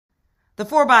The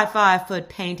 4 by 5 foot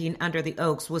painting under the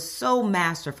oaks was so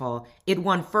masterful it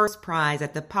won first prize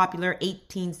at the popular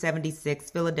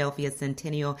 1876 Philadelphia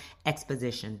Centennial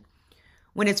Exposition.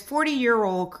 When its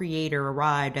 40-year-old creator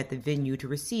arrived at the venue to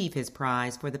receive his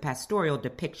prize for the pastoral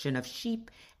depiction of sheep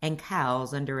and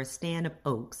cows under a stand of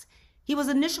oaks, he was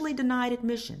initially denied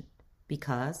admission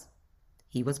because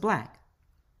he was black.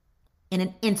 In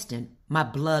an instant, my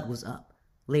blood was up,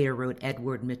 later wrote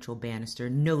Edward Mitchell Bannister,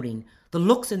 noting the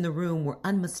looks in the room were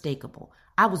unmistakable.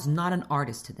 I was not an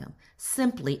artist to them,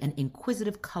 simply an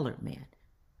inquisitive colored man.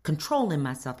 Controlling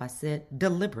myself, I said,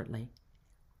 deliberately,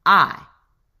 I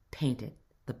painted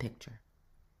the picture.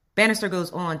 Bannister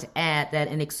goes on to add that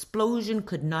an explosion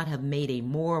could not have made a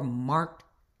more marked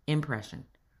impression.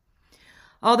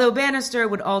 Although Bannister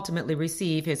would ultimately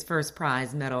receive his first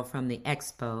prize medal from the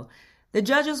expo, the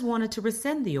judges wanted to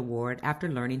rescind the award after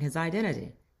learning his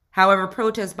identity. However,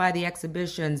 protests by the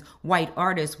exhibition's white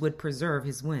artist would preserve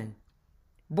his win.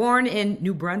 Born in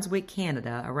New Brunswick,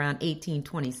 Canada, around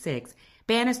 1826,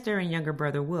 Bannister and younger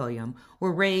brother William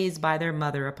were raised by their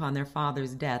mother upon their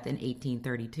father's death in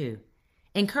 1832.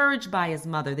 Encouraged by his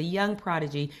mother, the young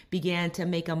prodigy began to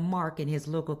make a mark in his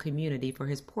local community for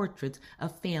his portraits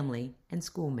of family and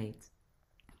schoolmates.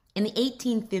 In the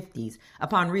 1850s,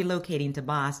 upon relocating to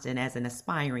Boston as an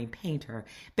aspiring painter,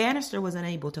 Bannister was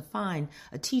unable to find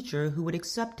a teacher who would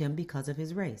accept him because of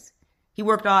his race. He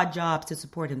worked odd jobs to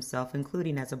support himself,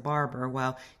 including as a barber,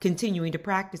 while continuing to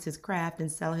practice his craft and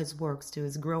sell his works to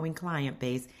his growing client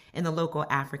base in the local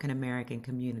African-American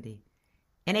community.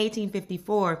 In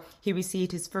 1854, he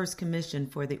received his first commission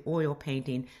for the oil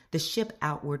painting, The Ship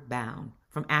Outward Bound,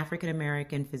 from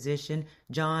African-American physician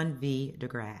John V.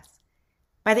 DeGrasse.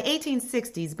 By the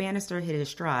 1860s, Bannister hit his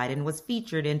stride and was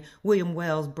featured in William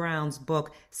Wells Brown's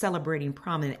book celebrating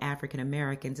prominent African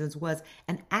Americans and was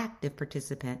an active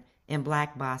participant in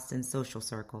Black Boston social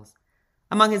circles.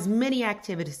 Among his many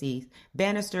activities,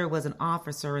 Bannister was an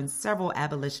officer in several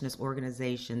abolitionist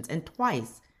organizations and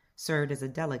twice served as a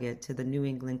delegate to the New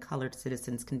England Colored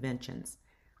Citizens Conventions.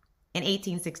 In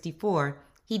 1864,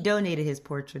 he donated his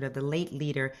portrait of the late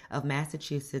leader of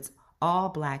Massachusetts'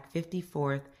 all-black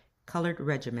 54th Colored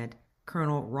Regiment,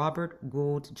 Colonel Robert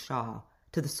Gould Shaw,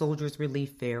 to the Soldiers'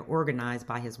 Relief Fair organized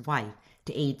by his wife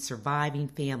to aid surviving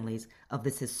families of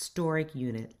this historic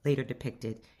unit later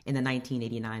depicted in the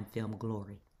 1989 film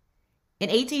Glory. In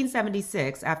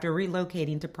 1876, after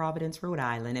relocating to Providence, Rhode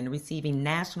Island, and receiving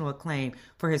national acclaim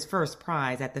for his first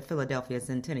prize at the Philadelphia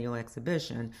Centennial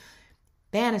Exhibition,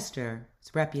 Bannister's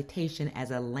reputation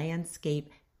as a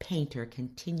landscape painter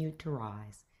continued to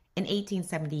rise. In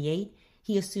 1878,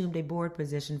 he assumed a board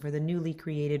position for the newly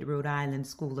created Rhode Island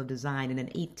School of Design and in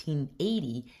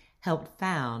 1880 helped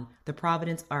found the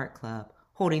Providence Art Club,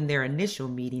 holding their initial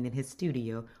meeting in his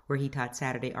studio where he taught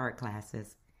Saturday art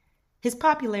classes. His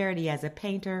popularity as a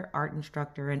painter, art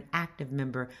instructor, and active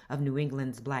member of New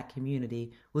England's Black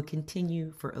community would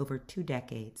continue for over 2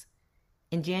 decades.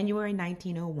 In January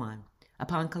 1901,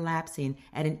 upon collapsing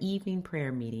at an evening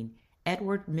prayer meeting,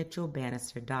 Edward Mitchell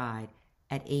Bannister died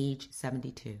at age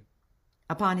 72.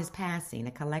 Upon his passing,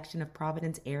 a collection of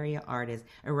Providence area artists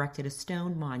erected a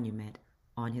stone monument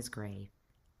on his grave.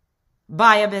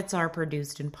 BAIA bits are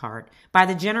produced in part by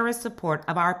the generous support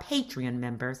of our Patreon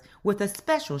members, with a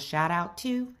special shout out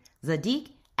to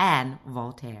Zadig and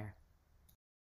Voltaire.